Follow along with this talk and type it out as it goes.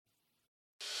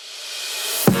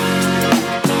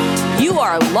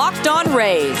are Locked On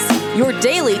Rays, your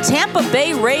daily Tampa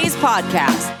Bay Rays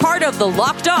podcast, part of the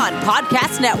Locked On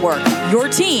Podcast Network, your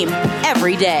team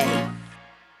every day.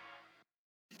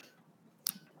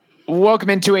 Welcome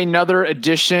into another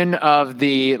edition of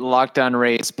the Locked On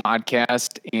Rays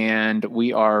podcast, and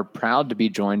we are proud to be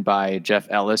joined by Jeff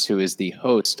Ellis, who is the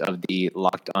host of the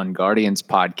Locked On Guardians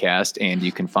podcast, and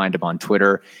you can find him on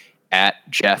Twitter at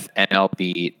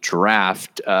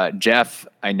JeffMLBDraft. Jeff,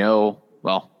 I know,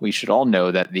 well, we should all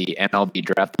know that the MLB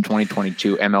draft, the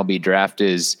 2022 MLB draft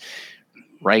is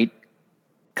right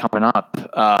coming up.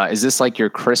 Is this like your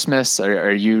Christmas?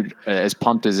 Are you as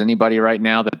pumped as anybody right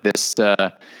now that this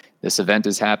event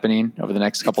is happening over the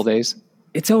next couple days?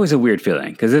 It's always a weird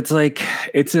feeling because it's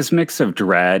this mix of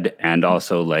dread and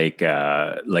also like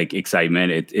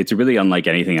excitement. It's really unlike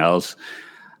anything else.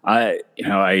 The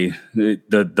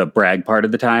brag part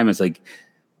of the time is like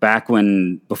back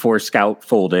before Scout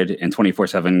folded and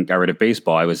 24/7 got rid of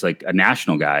baseball, I was like a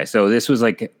national guy. So this was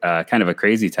like kind of a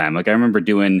crazy time. Like I remember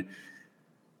doing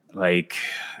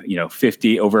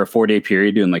 50 over a 4-day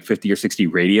period, doing like 50 or 60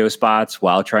 radio spots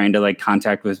while trying to like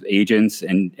contact with agents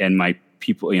and my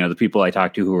people, the people I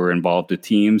talked to who were involved with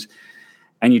teams.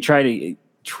 And you try to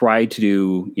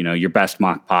do, your best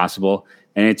mock possible.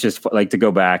 And it's just like, to go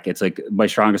back, it's like my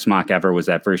strongest mock ever was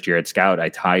that first year at Scout. I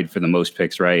tied for the most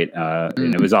picks, right?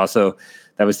 And it was also,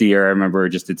 that was the year I remember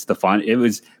it's the fun. It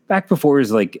was back before it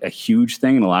was like a huge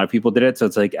thing and a lot of people did it. So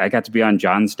it's like, I got to be on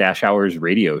John Stashauer's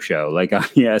radio show, like on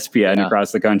ESPN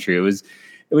across the country. It was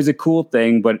a cool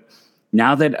thing. But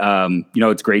now that,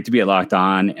 it's great to be at Locked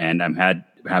On, and I'm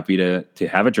happy to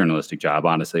have a journalistic job,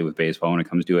 honestly, with baseball when it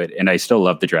comes to it. And I still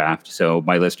love the draft. So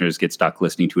my listeners get stuck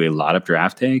listening to a lot of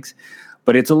draft takes,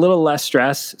 but it's a little less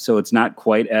stress. So it's not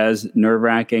quite as nerve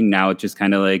wracking. Now it's just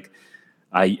kind of like,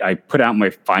 I put out my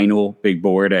final big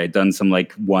board. I had done some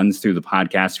like ones through the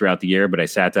podcast throughout the year, but I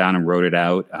sat down and wrote it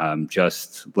out.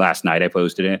 Just last night I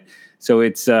posted it. So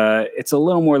it's a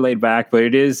little more laid back,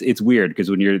 but it's weird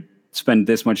because when you spend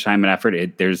this much time and effort,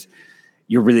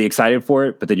 you're really excited for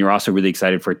it, but then you're also really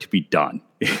excited for it to be done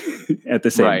at the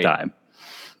same time.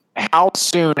 How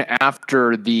soon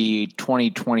after the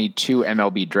 2022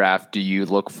 MLB draft do you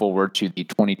look forward to the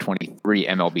 2023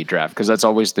 MLB draft? Because that's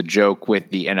always the joke with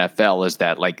the NFL, is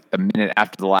that like the minute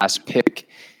after the last pick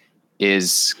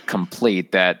is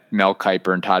complete, that Mel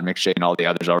Kiper and Todd McShay and all the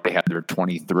others already have their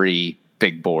 23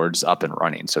 big boards up and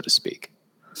running, so to speak.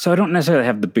 So I don't necessarily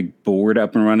have the big board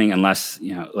up and running unless,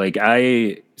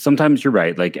 sometimes you're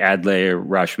right. Like Adley or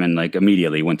Rushman, like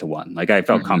immediately went to one. Like I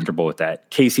felt comfortable with that.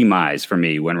 Casey Mize for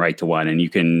me went right to one, and you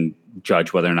can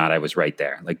judge whether or not I was right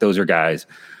there. Like those are guys,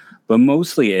 but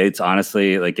mostly it's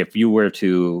honestly like if you were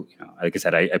to, like I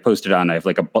said, I posted on, I have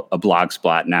like a blog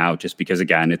spot now just because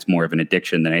again, it's more of an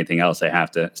addiction than anything else. I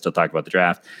have to still talk about the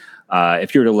draft.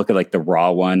 If you were to look at like the raw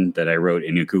one that I wrote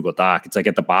in a Google Doc, it's like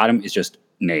at the bottom is just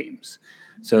names.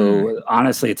 So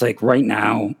honestly, it's like right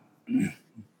now,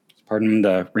 pardon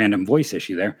the random voice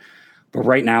issue there, but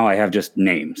right now I have just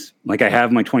names. Like I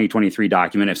have my 2023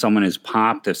 document. If someone is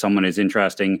popped, if someone is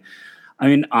interesting, I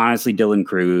mean, honestly, Dylan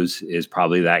Cruz is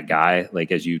probably that guy,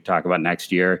 like as you talk about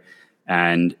next year.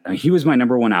 And he was my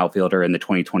number one outfielder in the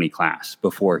 2020 class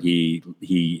before he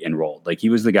enrolled. Like he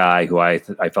was the guy who I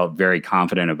felt very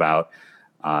confident about.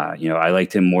 I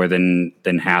liked him more than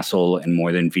Hassel and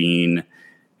more than Veen.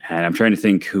 And I'm trying to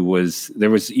think there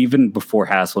was even before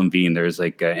Hassel and Veen, there was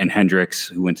like, and Hendricks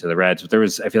who went to the Reds, but there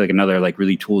was, I feel like another like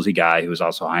really toolsy guy who was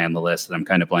also high on the list that I'm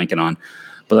kind of blanking on.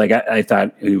 But like, I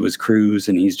thought it was Cruz,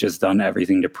 and he's just done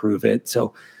everything to prove it.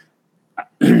 So,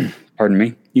 pardon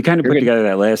me, you kind of put together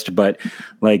that list, but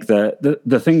like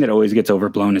the thing that always gets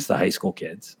overblown is the high school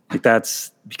kids. Like that's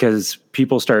because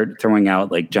people start throwing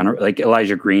out like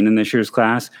Elijah Green in this year's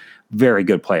class, very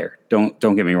good player. Don't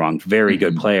get me wrong. Very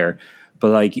good player. But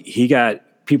like he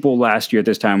got people last year at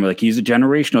this time were like, he's a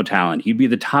generational talent. He'd be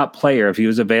the top player if he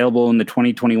was available in the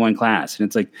 2021 class. And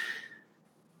it's like,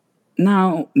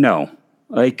 no,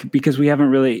 like, because we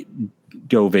haven't really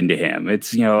dove into him.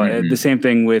 It's, the same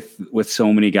thing with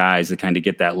so many guys that kind of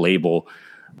get that label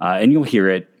and you'll hear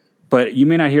it, but you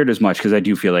may not hear it as much because I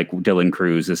do feel like Dylan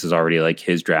Cruz, this is already like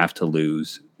his draft to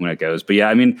lose when it goes. But yeah,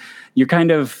 I mean, you're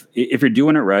kind of, if you're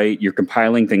doing it right, you're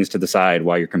compiling things to the side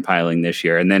while you're compiling this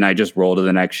year. And then I just roll to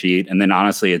the next sheet. And then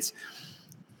honestly,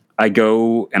 I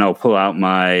go and I'll pull out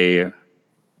my,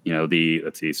 I'll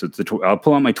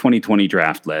pull out my 2020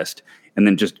 draft list and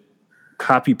then just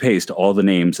copy paste all the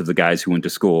names of the guys who went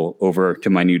to school over to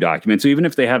my new document. So even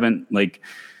if they haven't like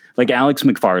Alex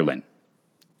McFarland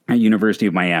at University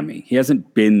of Miami, he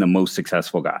hasn't been the most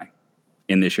successful guy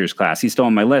in this year's class. He's still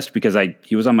on my list because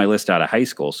he was on my list out of high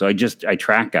school. So I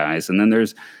track guys. And then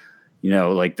there's,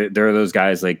 like there are those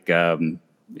guys like,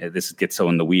 this gets so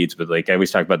in the weeds, but like I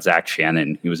always talk about Zach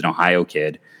Shannon. He was an Ohio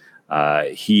kid.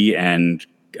 He and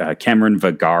Cameron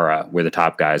Vergara were the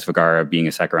top guys. Vergara being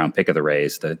a second round pick of the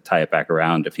Rays to tie it back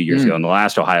around a few years ago. And the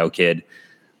last Ohio kid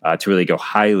to really go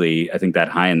highly, I think that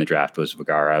high in the draft was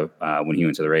Vergara when he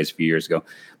went to the Rays a few years ago.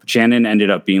 But Shannon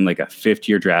ended up being like a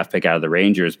fifth-year draft pick out of the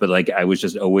Rangers. But like I was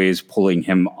just always pulling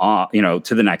him off,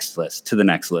 to the next list, to the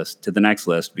next list, to the next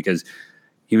list, because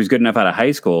he was good enough out of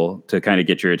high school to kind of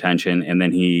get your attention. And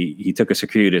then he took a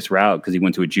circuitous route because he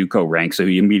went to a JUCO rank. So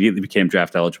he immediately became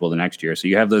draft eligible the next year. So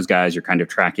you have those guys you're kind of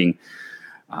tracking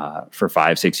for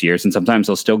 5-6 years. And sometimes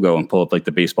they'll still go and pull up like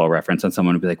the Baseball Reference on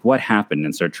someone and be like, what happened?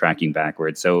 And start tracking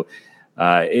backwards. So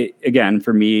again,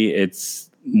 for me, it's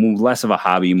less of a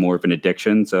hobby, more of an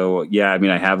addiction. So yeah, I mean,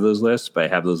 I have those lists, but I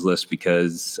have those lists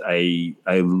because I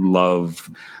love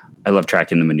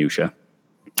tracking the minutia.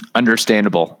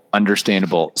 Understandable.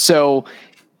 So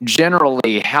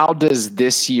generally, how does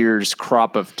this year's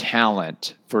crop of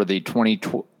talent for the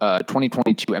 2022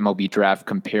 MLB draft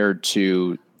compared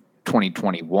to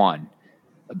 2021?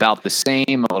 About the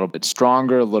same, a little bit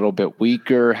stronger, a little bit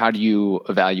weaker? How do you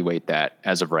evaluate that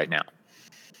as of right now?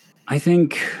 I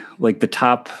think like the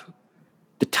top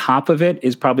of it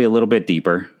is probably a little bit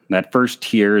deeper. That first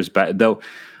tier is though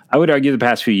I would argue the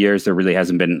past few years there really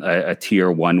hasn't been a tier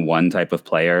 1 type of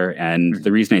player. And the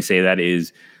reason I say that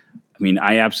is, I mean,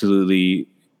 I absolutely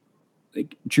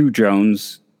like Drew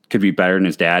Jones could be better than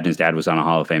his dad. And his dad was on a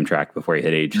Hall of Fame track before he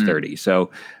hit age 30.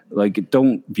 So like,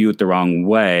 don't view it the wrong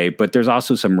way, but there's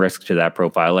also some risk to that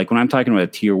profile. Like when I'm talking about a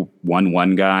tier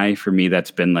 1 guy, for me,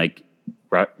 that's been like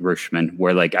Rutschman,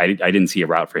 where like I didn't see a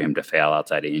route for him to fail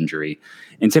outside of injury.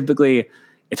 And typically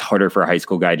it's harder for a high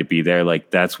school guy to be there. Like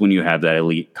that's when you have that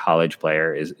elite college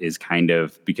player is kind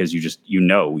of because you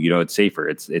know it's safer.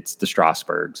 It's the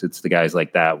Strasburgs. It's the guys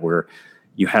like that where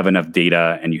you have enough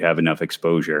data and you have enough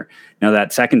exposure. Now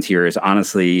that second tier is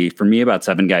honestly for me about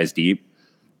 7 guys deep.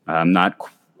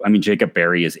 Jacob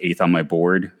Berry is 8th on my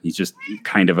board. He's just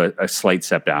kind of a slight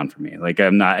step down for me. Like I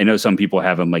know some people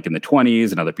have him like in the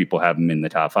 20s and other people have him in the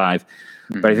top 5.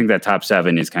 But I think that top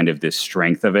 7 is kind of the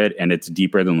strength of it, and it's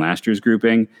deeper than last year's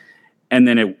grouping, and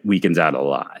then it weakens out a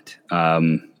lot.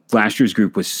 Last year's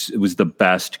group was the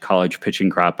best college pitching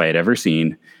crop I had ever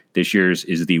seen. This year's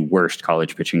is the worst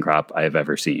college pitching crop I have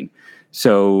ever seen.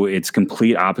 So it's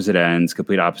complete opposite ends,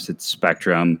 complete opposite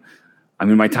spectrum. I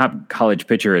mean, my top college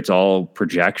pitcher, it's all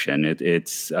projection.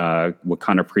 It's what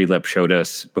Connor Prelip showed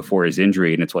us before his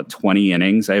injury, and it's 20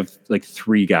 innings. I have like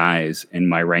 3 guys in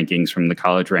my rankings from the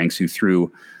college ranks who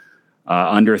threw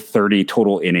under 30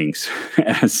 total innings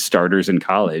as starters in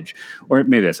college. Or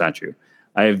maybe that's not true.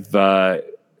 I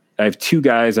have 2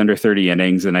 guys under 30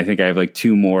 innings, and I think I have like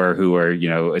 2 more who are,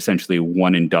 essentially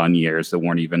one and done years that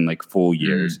weren't even like full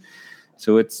years.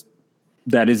 So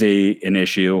that is an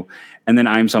issue. And then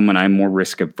I'm more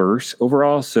risk averse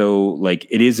overall. So like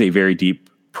it is a very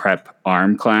deep prep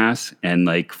arm class. And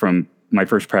like from my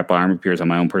first prep arm appears on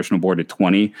my own personal board at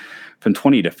 20, from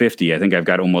 20 to 50, I think I've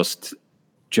got almost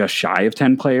just shy of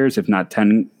 10 players, if not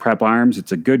 10 prep arms.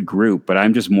 It's a good group, but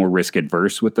I'm just more risk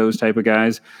adverse with those type of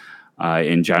guys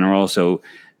in general. So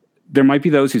there might be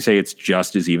those who say it's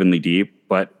just as evenly deep,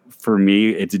 but for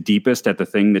me, it's deepest at the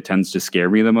thing that tends to scare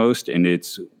me the most. And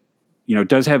it's, it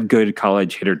does have good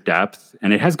college hitter depth,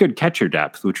 and it has good catcher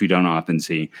depth, which we don't often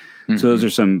see. So those are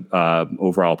some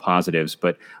overall positives,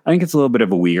 but I think it's a little bit of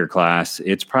a weaker class.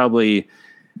 It's probably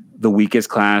the weakest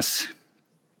class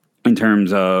in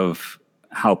terms of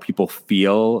how people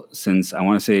feel, since I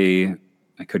want to say,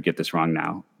 I could get this wrong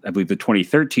now, I believe the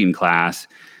 2013 class,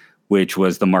 which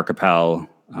was the Mark Appel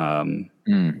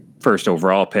first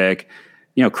overall pick.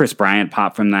 Chris Bryant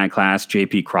popped from that class.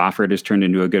 J.P. Crawford has turned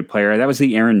into a good player. That was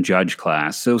the Aaron Judge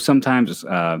class. So sometimes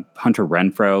Hunter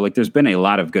Renfroe, like there's been a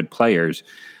lot of good players,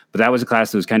 but that was a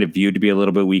class that was kind of viewed to be a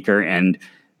little bit weaker. And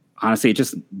honestly, it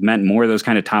just meant more of those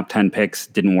kind of top 10 picks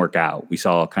didn't work out. We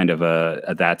saw kind of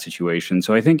that situation.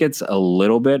 So I think it's a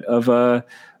little bit of a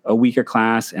weaker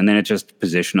class. And then it just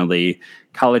positionally,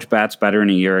 college bats better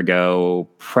than a year ago,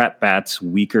 prep bats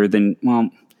weaker than,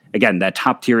 again, that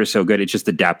top tier is so good. It's just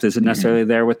the depth isn't necessarily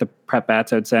there with the prep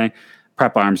bats, I'd say.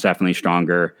 Prep arms definitely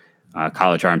stronger.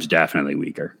 College arms definitely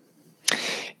weaker.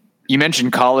 You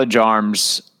mentioned college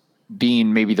arms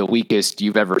being maybe the weakest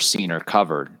you've ever seen or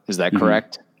covered. Is that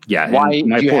correct? Yeah. Why?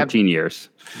 My 14 years.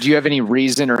 Do you have any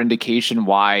reason or indication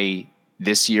why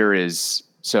this year is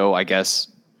so, I guess,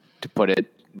 to put it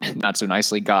not so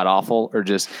nicely, god awful, or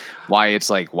just why it's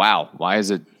like, wow, why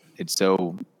is it's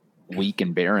so weak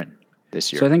and barren?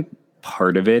 this year? So I think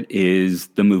part of it is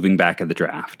the moving back of the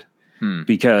draft.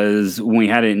 Because when we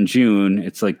had it in June,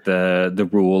 it's like the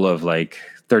rule of like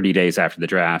 30 days after the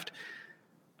draft.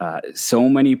 So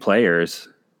many players,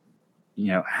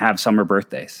 have summer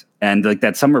birthdays, and like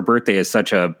that summer birthday is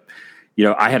such a,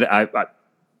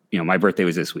 my birthday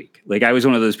was this week. Like I was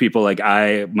one of those people, like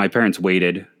my parents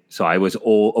waited. So I was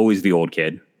always the old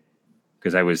kid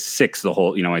because I was 6 the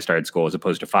whole, I started school as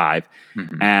opposed to 5.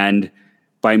 And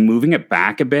by moving it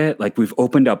back a bit, like we've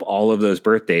opened up all of those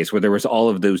birthdays where there was all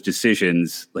of those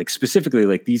decisions, like specifically,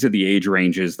 like these are the age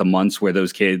ranges, the months where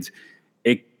those kids,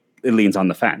 it leans on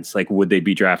the fence. Like, would they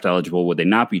be draft eligible? Would they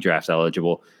not be draft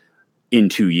eligible in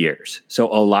 2 years?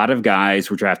 So a lot of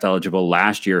guys were draft eligible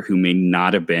last year who may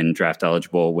not have been draft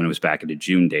eligible when it was back at a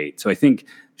June date. So I think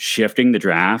shifting the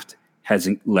draft has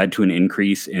led to an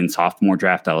increase in sophomore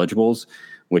draft eligibles,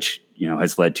 which,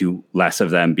 has led to less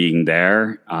of them being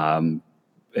there.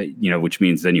 Which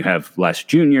means then you have less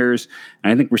juniors.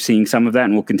 And I think we're seeing some of that,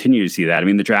 and we'll continue to see that. I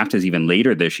mean, the draft is even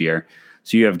later this year.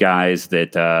 So you have guys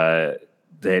that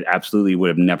absolutely would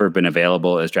have never been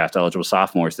available as draft eligible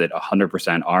sophomores that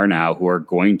 100% are now, who are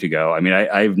going to go. I mean,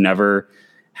 I've never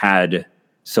had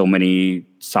so many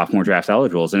sophomore draft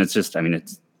eligibles, and it's just,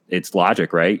 it's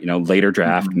logic, right? Later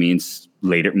draft means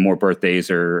later, more birthdays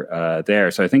are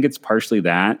there. So I think it's partially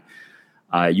that.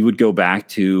 You would go back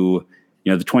to,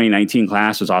 the 2019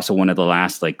 class was also one of the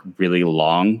last like really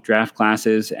long draft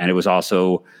classes. And it was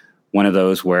also one of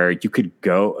those where you could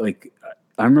go, like,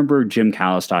 I remember Jim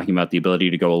Callis talking about the ability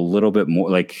to go a little bit more,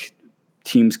 like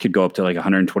teams could go up to like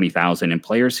 120,000, and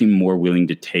players seem more willing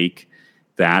to take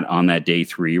that on that day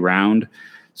 3 round.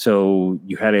 So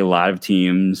you had a lot of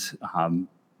teams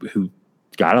who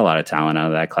got a lot of talent out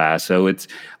of that class. So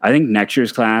I think next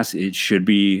year's class, it should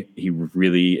be a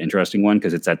really interesting one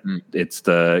because it's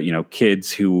the,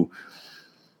 kids who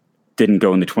didn't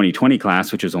go in the 2020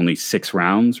 class, which was only 6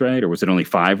 rounds, right? Or was it only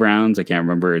 5 rounds? I can't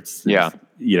remember.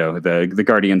 The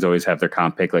Guardians always have their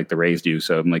comp pick like the Rays do.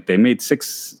 So I'm like, they made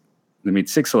 6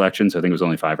 selections. So I think it was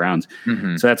only 5 rounds.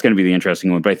 So that's going to be the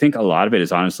interesting one. But I think a lot of it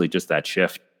is honestly just that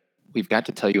shift. We've got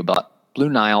to tell you about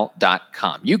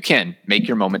BlueNile.com. You can make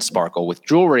your moment sparkle with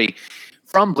jewelry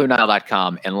from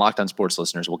BlueNile.com, and Locked On Sports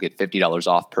listeners will get $50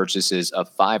 off purchases of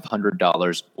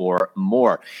 $500 or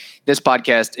more. This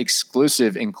podcast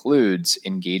exclusive includes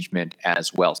engagement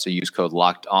as well. So use code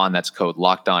Locked On. That's code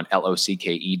Locked On,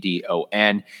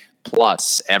 LOCKEDON.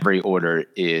 Plus, every order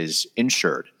is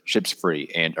insured, ships free,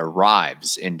 and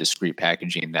arrives in discreet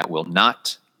packaging that will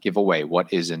not give away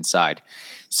what is inside.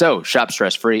 So shop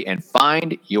stress-free and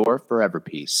find your forever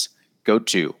piece. Go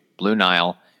to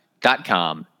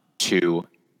BlueNile.com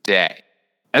today.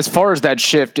 As far as that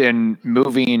shift in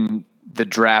moving the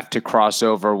draft to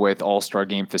crossover with All-Star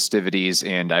Game festivities,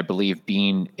 and I believe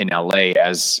being in LA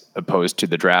as opposed to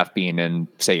the draft being in,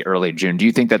 say, early June, do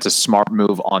you think that's a smart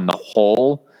move on the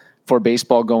whole for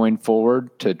baseball going forward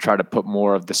to try to put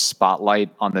more of the spotlight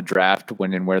on the draft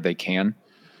when and where they can?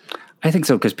 I think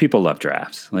so, because people love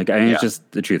drafts. Like, it's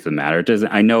just the truth of the matter. It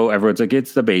doesn't. I know everyone's like,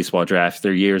 it's the baseball draft.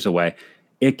 They're years away.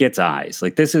 It gets eyes.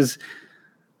 Like, this is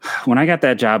when I got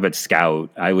that job at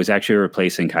Scout. I was actually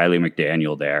replacing Kylie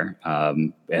McDaniel there,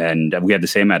 and we had the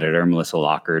same editor, Melissa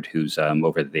Lockard, who's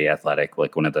over at The Athletic,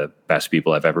 like one of the best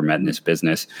people I've ever met in this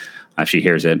business. If she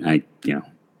hears it,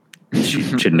 she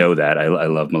should know that. I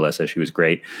love Melissa. She was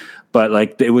great. But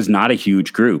like, it was not a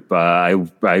huge group. I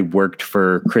worked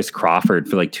for Chris Crawford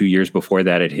for like 2 years before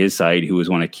that at his site, who was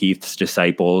one of Keith's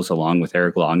disciples, along with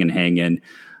Eric Longenhagen.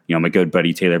 My good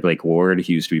buddy Taylor Blake Ward,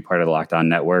 he used to be part of the Locked On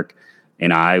Network,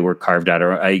 and I were carved out.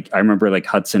 I remember like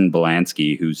Hudson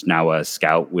Belansky, who's now a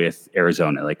scout with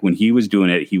Arizona. Like, when he was doing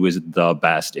it, he was the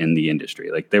best in the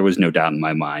industry. Like, there was no doubt in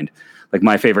my mind. Like,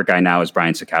 my favorite guy now is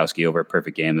Brian Sikowski over at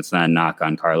Perfect Game. It's not a knock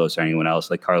on Carlos or anyone else.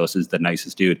 Like, Carlos is the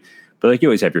nicest dude. But like, you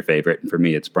always have your favorite. And for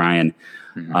me, it's Brian.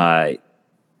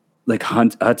 Like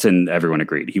Hudson, everyone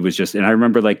agreed. He was just, and I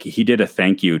remember like he did a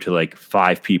thank you to like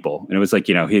 5 people. And it was like,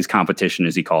 his competition,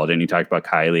 as he called it. And he talked about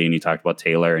Kylie, and he talked about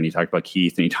Taylor, and he talked about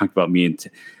Keith, and he talked about me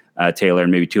and Taylor,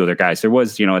 and maybe 2 other guys. There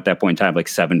was, at that point in time, like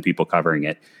 7 people covering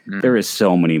it. There is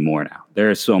so many more now.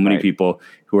 There are so many people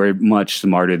who are much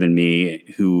smarter than me,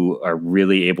 who are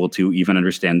really able to even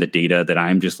understand the data that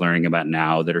I'm just learning about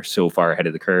now, that are so far ahead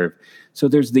of the curve. So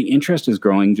the interest is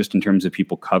growing just in terms of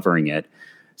people covering it.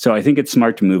 So I think it's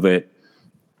smart to move it.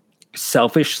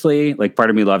 Selfishly, like, part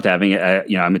of me loved having it.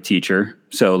 I'm a teacher.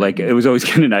 So like, it was always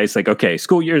kind of nice. Like, okay,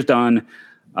 school year's done.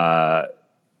 At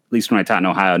least when I taught in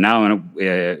Ohio. Now,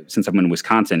 since I'm in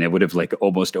Wisconsin, it would have like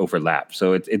almost overlapped.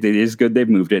 So it is good they've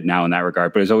moved it now in that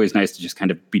regard. But it's always nice to just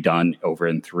kind of be done over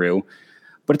and through.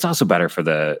 but it's also better for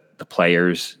the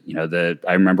players.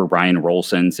 I remember Ryan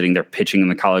Rolson sitting there pitching in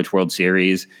the College World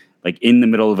Series, like in the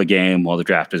middle of a game while the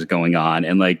draft is going on.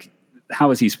 And like, how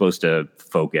is he supposed to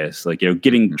focus? Like,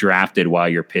 getting drafted while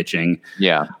you're pitching.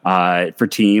 Yeah. For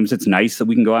teams, it's nice that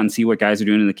we can go out and see what guys are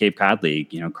doing in the Cape Cod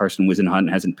League. Carson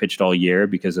Whisenhunt hasn't pitched all year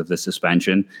because of the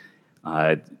suspension.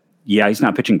 He's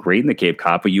not pitching great in the Cape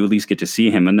Cod, but you at least get to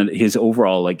see him. And then his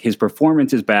overall, like, his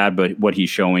performance is bad, but what he's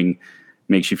showing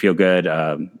makes you feel good.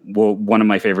 One of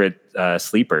my favorite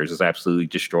sleepers is absolutely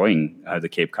destroying the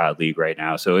Cape Cod League right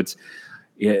now. So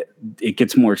it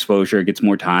gets more exposure, it gets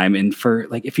more time. And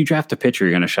if you draft a pitcher,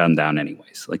 you're going to shut them down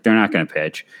anyways. Like, they're not going to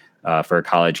pitch for a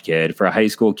college kid. For a high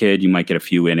school kid, you might get a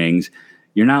few innings.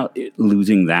 You're not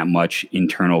losing that much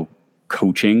internal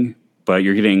coaching, but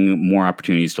you're getting more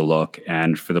opportunities to look.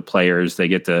 And for the players, they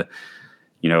get to,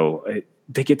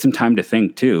 they get some time to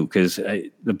think too, because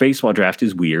the baseball draft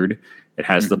is weird. It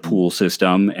has the pool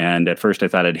system. And at first I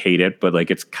thought I'd hate it, but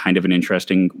like, it's kind of an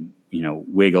interesting,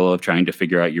 wiggle of trying to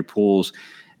figure out your pools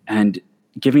and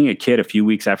giving a kid a few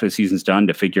weeks after the season's done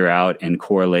to figure out and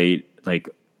correlate, like,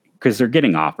 because they're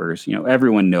getting offers.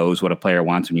 Everyone knows what a player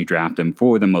wants when you draft them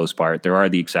for the most part. There are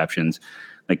the exceptions,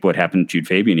 like what happened to Jude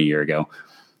Fabian a year ago.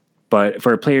 But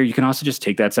for a player, you can also just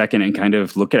take that second and kind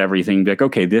of look at everything and be like,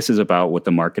 okay, this is about what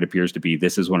the market appears to be.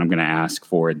 This is what I'm going to ask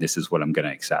for. This is what I'm going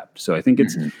to accept. So I think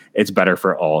it's better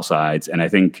for all sides. And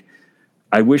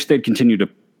I wish they'd continue to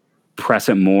press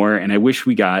it more. And I wish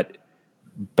we got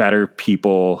better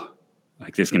people.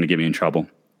 Like, this is going to get me in trouble.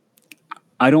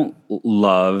 I don't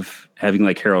love having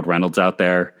like Harold Reynolds out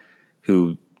there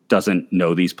who doesn't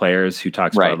know these players, who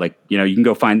talks about like, you can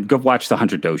go watch the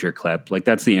Hunter Dozier clip. Like,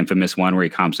 that's the infamous one where he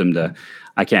comps him to,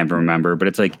 I can't even remember, but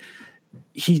it's like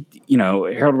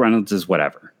Harold Reynolds is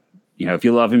whatever. If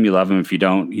you love him, you love him. If you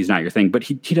don't, he's not your thing, but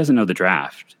he doesn't know the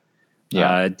draft.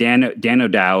 Yeah. Dan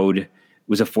O'Dowd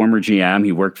was a former GM.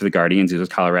 He worked for the Guardians. He was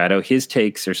with Colorado. His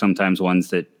takes are sometimes ones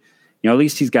that, at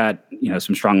least he's got,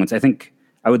 some strong ones. I think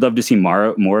I would love to see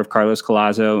more of Carlos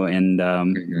Collazo. And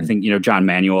I think, John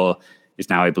Manuel is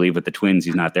now, I believe, with the Twins.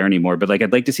 He's not there anymore. But like,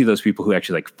 I'd like to see those people who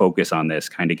actually like focus on this,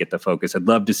 kind of get the focus. I'd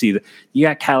love to see you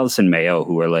got Callis and Mayo,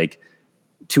 who are like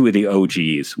two of the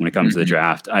OGs when it comes to the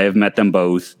draft. I have met them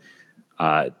both.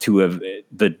 Two of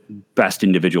the best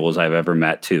individuals I've ever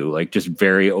met too, like just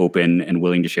very open and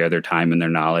willing to share their time and their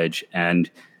knowledge,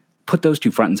 and put those two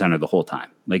front and center the whole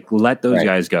time. Like, let those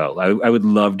guys go. I would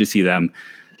love to see them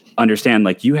understand,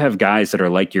 like, you have guys that are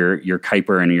like your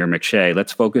Kuiper and your McShay.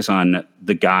 Let's focus on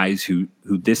the guys who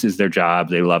this is their job.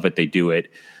 They love it. They do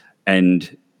it.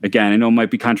 And again, I know it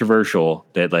might be controversial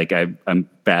that like I'm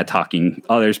bad talking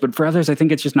others, but for others, I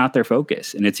think it's just not their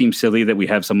focus. And it seems silly that we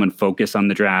have someone focus on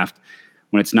the draft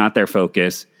when it's not their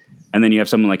focus. And then you have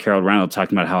someone like Harold Reynolds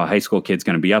talking about how a high school kid's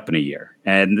going to be up in a year.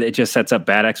 And it just sets up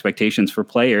bad expectations for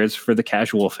players, for the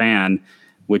casual fan,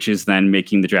 which is then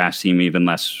making the draft seem even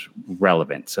less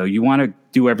relevant. So you want to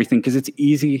do everything because it's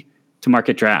easy to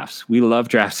market drafts. We love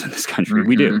drafts in this country.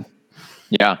 We do.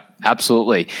 Yeah,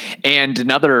 absolutely. And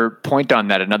another point on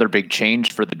that, another big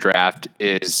change for the draft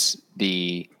is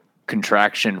the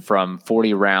contraction from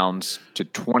 40 rounds to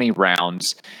 20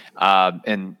 rounds.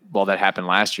 And well, that happened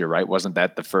last year, right? Wasn't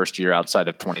that the first year outside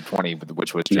of 2020,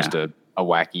 which was just a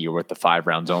wacky year with the 5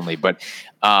 rounds only? But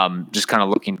just kind of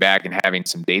looking back and having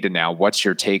some data now, what's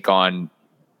your take on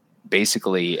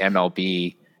basically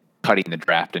MLB cutting the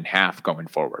draft in half going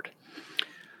forward?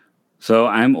 So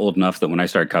I'm old enough that when I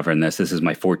started covering this is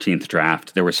my 14th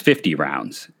draft. There was 50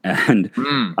 rounds. And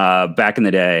back in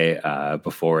the day,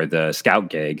 before the scout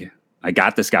gig, I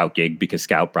got the scout gig because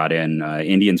Scout brought in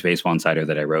Indians Baseball Insider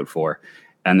that I wrote for.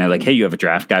 And they're like, hey, you have a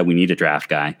draft guy? We need a draft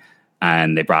guy.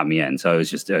 And they brought me in. So I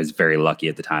was very lucky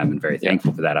at the time and very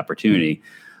thankful for that opportunity.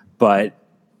 But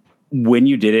when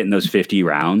you did it in those 50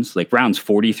 rounds, like rounds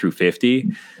 40 through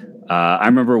 50, I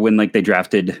remember when like they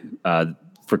drafted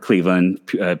for Cleveland,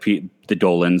 the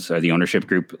Dolans or the ownership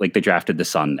group, like they drafted the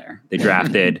son there. They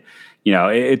drafted,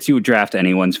 it's you would draft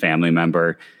anyone's family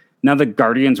member. Now the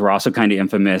Guardians were also kind of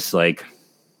infamous, like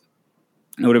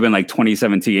it would have been like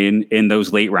 2017 in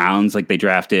those late rounds. Like they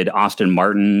drafted Austin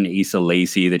Martin, Asa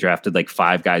Lacy. They drafted like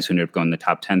 5 guys who ended up going in the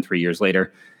top 10 3 years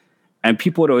later. And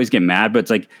people would always get mad, but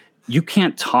it's like, you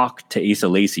can't talk to Asa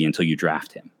Lacy until you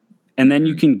draft him. And then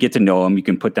you can get to know him. You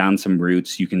can put down some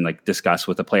roots. You can like discuss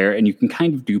with a player, and you can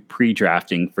kind of do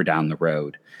pre-drafting for down the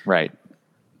road. Right.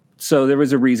 So there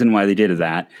was a reason why they did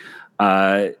that.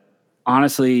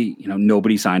 Honestly,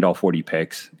 nobody signed all 40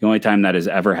 picks. The only time that has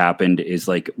ever happened is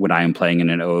like when I am playing in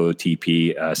an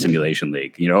OOTP simulation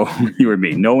league, you or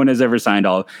me. No one has ever signed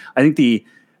all. I think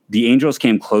the Angels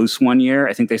came close one year.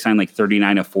 I think they signed like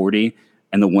 39 of 40.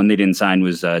 and the one they didn't sign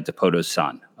was Depoto's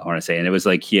son, I want to say. And it was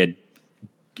like he had,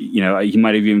 he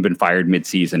might have even been fired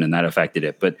mid-season, and that affected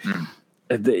it. But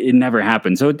it never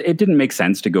happened. So it didn't make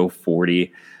sense to go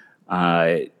 40.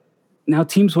 Now,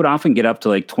 teams would often get up to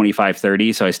like 25,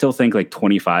 30. So I still think like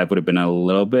 25 would have been a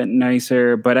little bit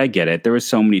nicer. But I get it. There were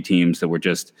so many teams that were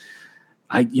just,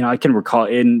 I can recall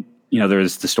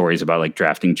there's the stories about like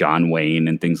drafting John Wayne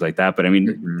and things like that. But I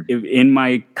mean, in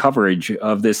my coverage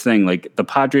of this thing, like the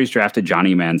Padres drafted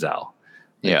Johnny Manziel.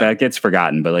 Like, that gets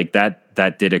forgotten, but like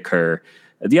that did occur.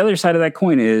 The other side of that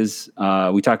coin is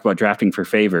we talked about drafting for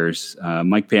favors.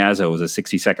 Mike Piazza was a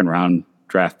 62nd round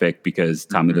draft pick because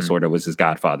Tommy Lasorda was his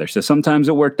godfather. So sometimes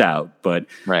it worked out, but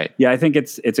I think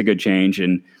it's a good change.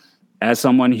 And as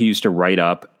someone who used to write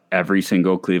up every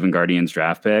single Cleveland Guardians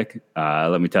draft pick,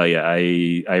 let me tell you,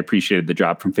 I appreciated the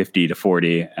drop from 50 to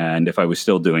 40. And if I was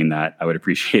still doing that, I would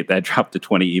appreciate that drop to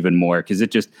 20 even more, because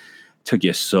it just took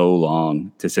you so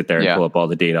long to sit there and pull up all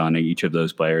the data on each of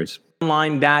those players.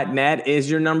 BetOnline.net is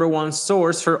your number one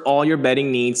source for all your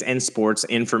betting needs and sports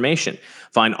information.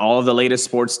 Find all of the latest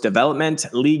sports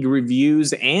development, league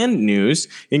reviews, and news,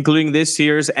 including this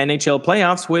year's NHL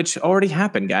playoffs, which already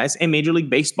happened, guys, and Major League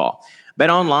Baseball.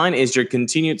 BetOnline is your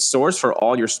continued source for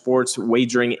all your sports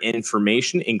wagering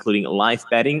information, including live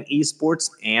betting,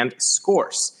 esports, and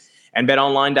scores. And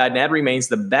BetOnline.net remains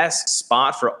the best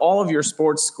spot for all of your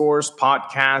sports scores,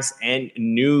 podcasts, and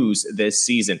news this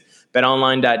season.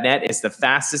 BetOnline.net is the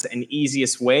fastest and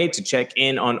easiest way to check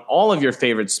in on all of your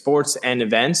favorite sports and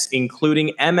events,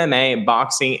 including MMA,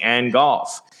 boxing, and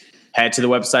golf. Head to the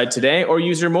website today or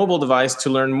use your mobile device to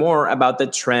learn more about the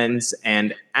trends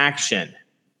and action.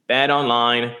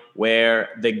 BetOnline, where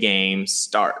the game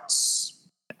starts.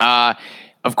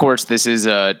 Of course, this is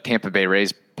a Tampa Bay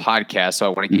Rays podcast, so I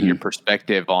want to get your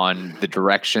perspective on the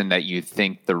direction that you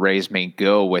think the Rays may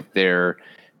go with their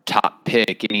top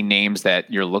pick. Any names that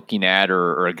you're looking at,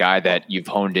 or a guy that you've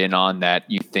honed in on that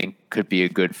you think could be a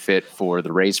good fit for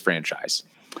the Rays franchise?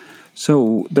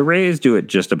 So the Rays do it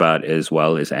just about as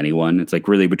well as anyone. It's like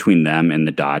really between them and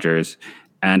the Dodgers.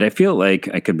 And I feel like,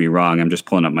 I could be wrong, I'm just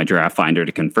pulling up my draft finder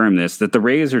to confirm this, that the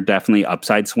Rays are definitely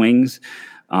upside swings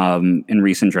in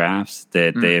recent drafts,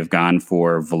 that they've gone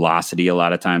for velocity a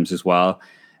lot of times as well.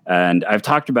 And I've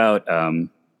talked about, on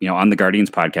the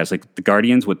Guardians podcast, like the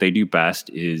Guardians, what they do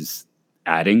best is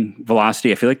adding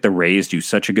velocity. I feel like the Rays do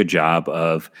such a good job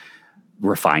of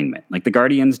refinement. Like the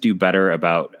Guardians do better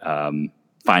about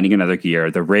finding another gear.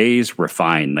 The Rays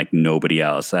refine like nobody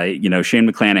else. Shane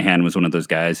McClanahan was one of those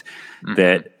guys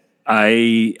that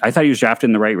I thought he was drafted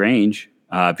in the right range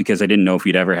because I didn't know if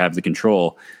he'd ever have the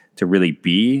control to really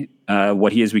be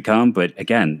what he has become. But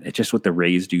again, it's just what the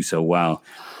Rays do so well.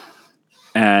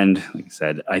 And like I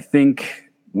said, I think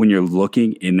when you're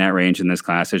looking in that range in this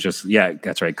class, it's just,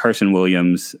 that's right. Carson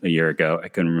Williams a year ago, I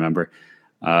couldn't remember.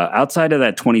 Outside of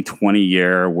that 2020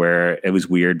 year where it was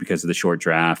weird because of the short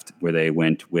draft where they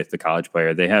went with the college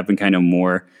player, they have been kind of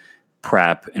more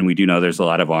prep, and we do know there's a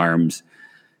lot of arms.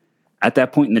 At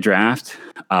that point in the draft,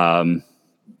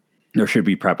 there should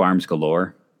be prep arms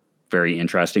galore. Very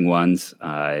interesting ones.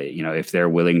 If they're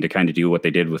willing to kind of do what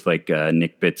they did with like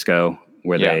Nick Bitsko,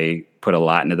 where they put a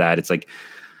lot into that. It's like,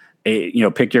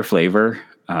 pick your flavor.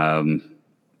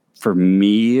 For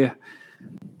me,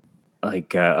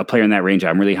 like a player in that range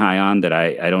I'm really high on that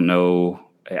I don't know.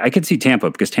 I could see Tampa,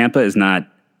 because Tampa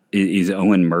is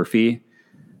Owen Murphy.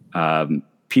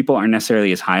 People aren't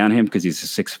necessarily as high on him because he's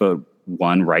a 6'1"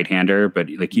 right-hander, but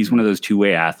like he's one of those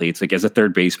two-way athletes. Like as a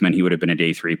third baseman, he would have been a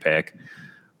day 3 pick.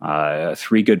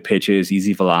 3 good pitches,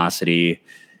 easy velocity.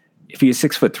 If he is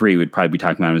 6'3", we'd probably be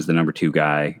talking about him as the number 2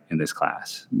 guy in this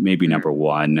class, maybe number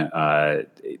 1.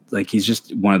 Like he's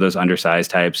just one of those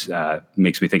undersized types.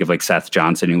 Makes me think of like Seth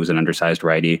Johnson, who was an undersized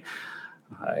righty.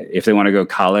 If they want to go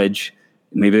college,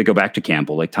 maybe they go back to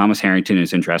Campbell. Like Thomas Harrington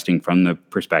is interesting from the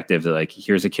perspective that like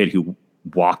here's a kid who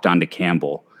walked onto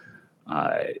Campbell.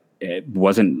 It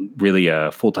wasn't really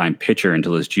a full-time pitcher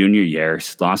until his junior year.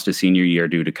 Lost his senior year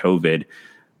due to COVID.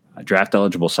 Draft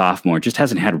eligible sophomore, just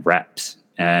hasn't had reps.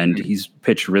 And he's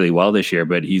pitched really well this year,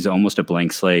 but he's almost a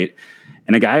blank slate.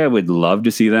 And a guy I would love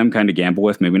to see them kind of gamble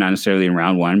with, maybe not necessarily in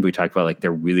round 1, but we talked about like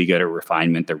they're really good at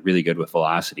refinement. They're really good with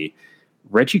velocity.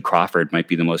 Reggie Crawford might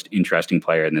be the most interesting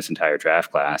player in this entire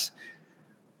draft class.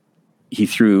 He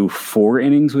threw 4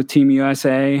 innings with Team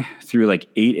USA, threw like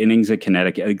 8 innings at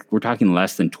Connecticut. Like, we're talking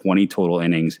less than 20 total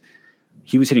innings.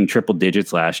 He was hitting triple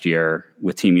digits last year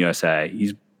with Team USA.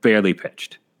 He's barely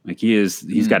pitched. Like he's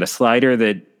got a slider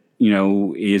that,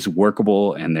 is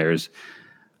workable, and there's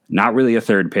not really a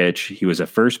third pitch. He was a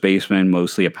first baseman,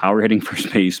 mostly a power hitting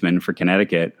first baseman for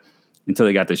Connecticut. until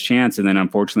they got this chance. And then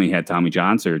unfortunately he had Tommy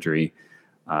John surgery.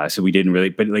 So we didn't really,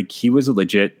 but like he was a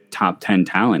legit top 10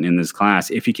 talent in this class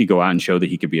if he could go out and show that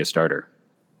he could be a starter.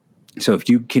 So if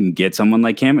you can get someone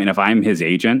like him, and if I'm his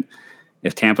agent,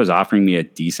 if Tampa's offering me a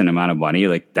decent amount of money,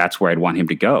 like that's where I'd want him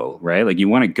to go, right? Like you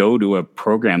want to go to a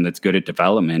program that's good at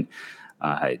development.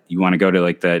 You want to go to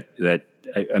like I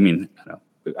mean, I don't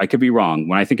know, I could be wrong.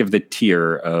 When I think of the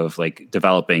tier of like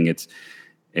developing,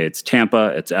 it's Tampa,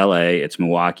 it's LA, it's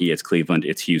Milwaukee, it's Cleveland,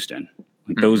 it's Houston.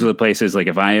 Like those are the places, like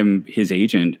if I am his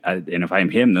agent and if I'm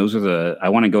him, I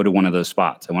want to go to one of those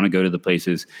spots. I want to go to the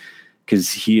places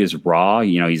because he is raw.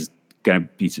 You know, he's going to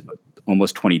be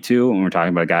almost 22. And we're talking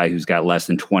about a guy who's got less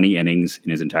than 20 innings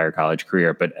in his entire college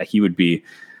career, but he would be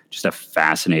just a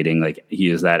fascinating, like he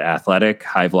is that athletic,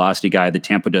 high velocity guy that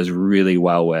Tampa does really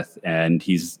well with. And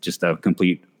he's just a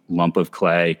complete lump of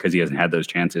clay because he hasn't had those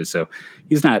chances. So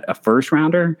he's not a first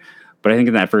rounder, but I think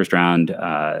in that first round,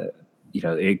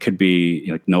 it could be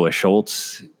like Noah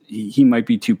Schultz. He might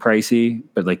be too pricey,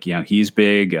 but like, he's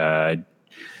big.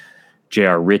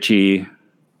 J.R. Ritchie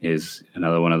is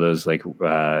another one of those like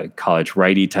college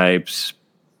righty types.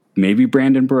 Maybe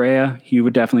Brandon Barea. He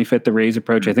would definitely fit the Rays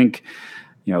approach. I think,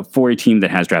 for a team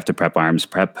that has drafted prep arms,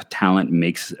 prep talent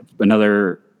makes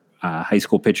another high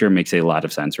school pitcher makes a lot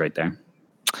of sense right there.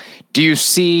 Do you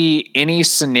see any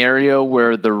scenario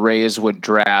where the Rays would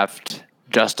draft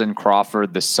Justin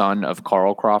Crawford, the son of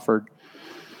Carl Crawford?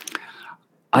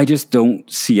 I just don't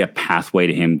see a pathway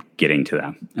to him getting to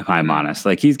them, if I'm honest.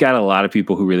 Like he's got a lot of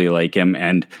people who really like him,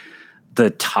 and the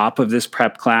top of this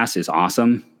prep class is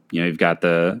awesome. You've got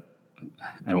I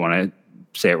don't want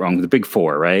to say it wrong, the big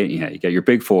four, right? You got your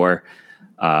big four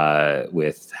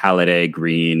with Halliday,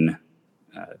 Green.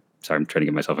 Sorry, I'm trying to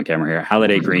get myself on camera here.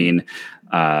 Halliday, Green,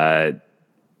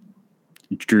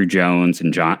 Drew Jones,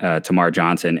 and Tamar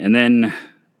Johnson. And then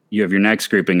you have your next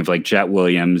grouping of like Jet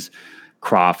Williams,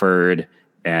 Crawford,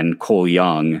 and Cole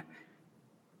Young.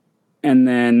 And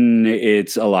then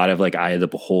it's a lot of like eye of the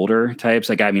beholder types.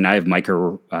 Like, I mean, I have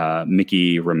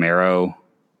Mickey Romero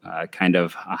kind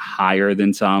of higher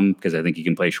than some because I think he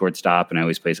can play shortstop and I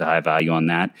always place a high value on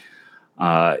that.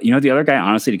 The other guy,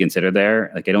 honestly, to consider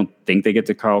there, like I don't think they get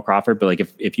to Carl Crawford, but like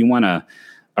if you want a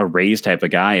Rays type of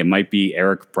guy, it might be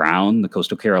Eric Brown, the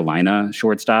Coastal Carolina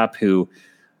shortstop, who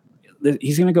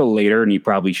he's going to go later, and he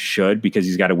probably should because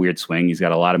he's got a weird swing. He's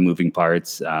got a lot of moving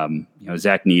parts.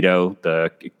 Zach Neto,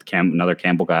 another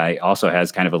Campbell guy, also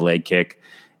has kind of a leg kick,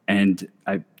 and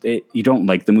you don't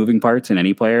like the moving parts in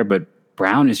any player, but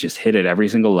Brown is just hit at every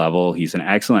single level. He's an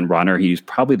excellent runner. He's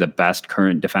probably the best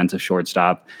current defensive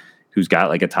shortstop who's got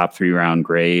like a top 3 round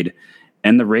grade.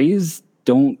 And the Rays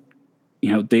don't,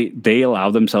 they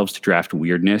allow themselves to draft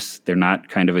weirdness. They're not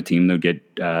kind of a team that would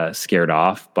get scared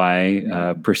off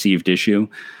by perceived issue.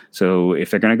 So if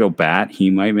they're going to go bat,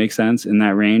 he might make sense in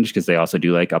that range because they also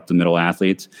do like up the middle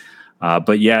athletes.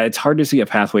 But yeah, it's hard to see a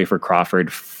pathway for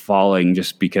Crawford falling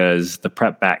just because the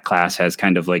prep bat class has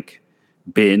kind of like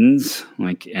bins,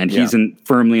 he's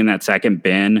firmly in that second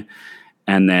bin.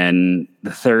 And then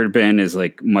the third bin is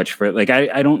like much for like,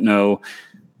 I don't know,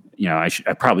 I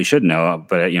probably should know,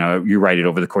 but you write it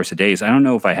over the course of days. I don't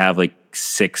know if I have like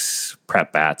 6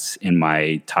 prep bats in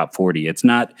my top 40. It's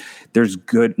not,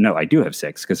 I do have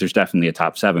 6 because there's definitely a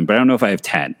top 7, but I don't know if I have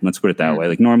 10. Let's put it that way.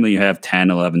 Like normally you have 10,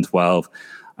 11, 12.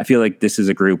 I feel like this is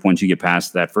a group, once you get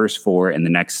past that first 4 and the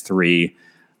next 3,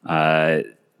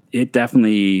 it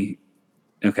definitely,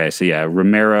 okay. So yeah,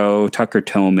 Romero, Tucker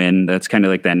Tillman, that's kind of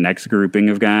like that next grouping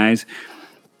of guys,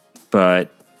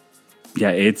 but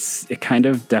yeah, it kind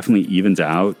of definitely evens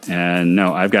out. And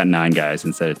no, I've got 9 guys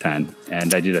instead of 10,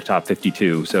 and I did a top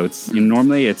 52. So it's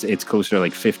normally it's closer to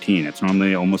like 15. It's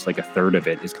normally almost like a third of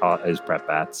it is prep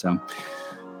bats. So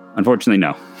unfortunately,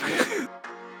 no.